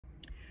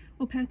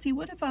Well, Patsy,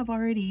 what if I've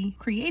already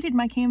created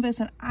my canvas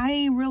and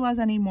I realize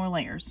I need more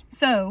layers?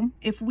 So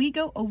if we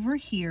go over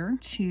here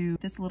to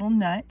this little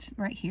nut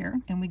right here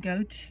and we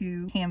go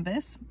to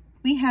canvas,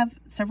 we have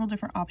several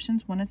different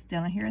options. One is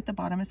down here at the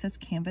bottom. It says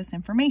canvas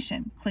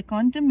information. Click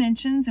on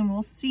dimensions and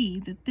we'll see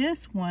that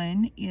this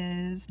one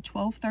is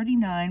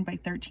 1239 by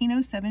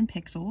 1307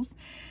 pixels.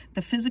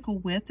 The physical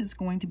width is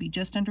going to be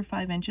just under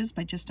 5 inches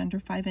by just under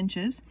 5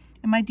 inches.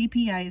 And my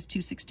DPI is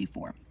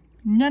 264.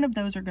 None of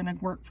those are going to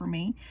work for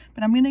me,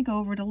 but I'm going to go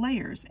over to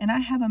layers, and I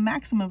have a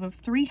maximum of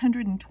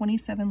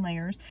 327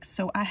 layers,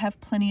 so I have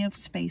plenty of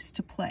space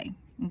to play.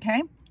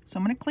 Okay, so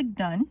I'm going to click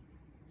done,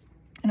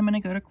 and I'm going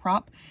to go to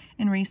crop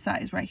and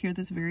resize right here,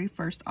 this very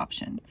first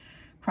option.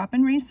 Crop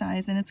and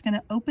resize, and it's going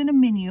to open a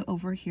menu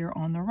over here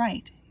on the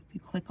right. If you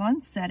click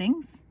on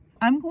settings,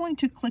 I'm going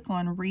to click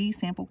on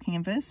resample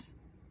canvas,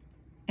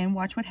 and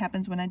watch what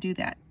happens when I do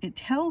that. It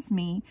tells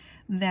me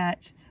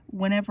that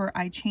whenever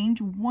I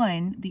change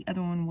one, the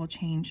other one will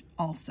change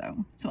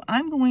also. So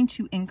I'm going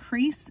to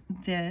increase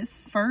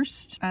this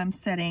first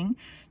setting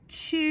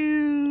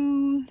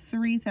to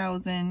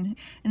 3000,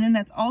 and then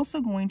that's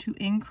also going to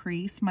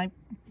increase my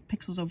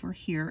pixels over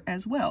here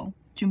as well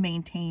to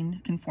maintain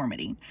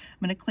conformity. I'm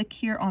going to click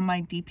here on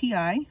my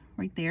DPI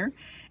right there,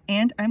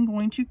 and I'm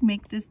going to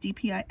make this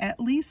DPI at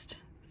least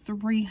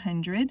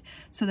 300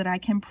 so that I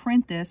can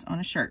print this on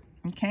a shirt.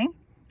 Okay,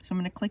 so I'm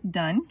going to click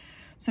done.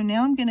 So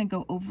now I'm going to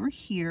go over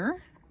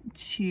here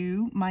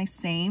to my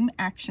same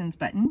actions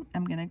button.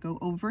 I'm going to go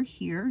over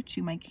here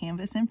to my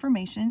canvas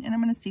information, and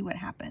I'm going to see what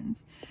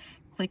happens.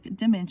 Click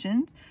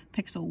dimensions.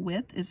 Pixel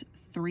width is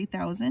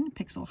 3000.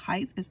 Pixel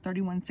height is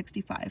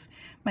 3165.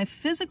 My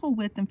physical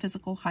width and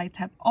physical height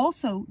have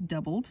also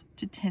doubled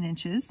to 10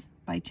 inches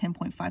by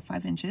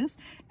 10.55 inches,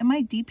 and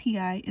my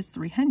DPI is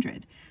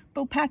 300.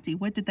 But Patsy,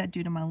 what did that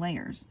do to my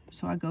layers?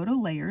 So I go to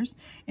layers,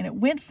 and it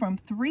went from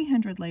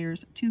 300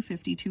 layers to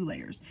 52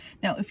 layers.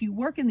 Now, if you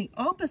work in the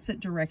opposite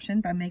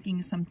direction by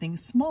making something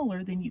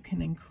smaller, then you can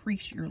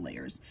increase your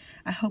layers.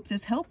 I hope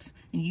this helps,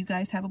 and you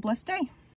guys have a blessed day.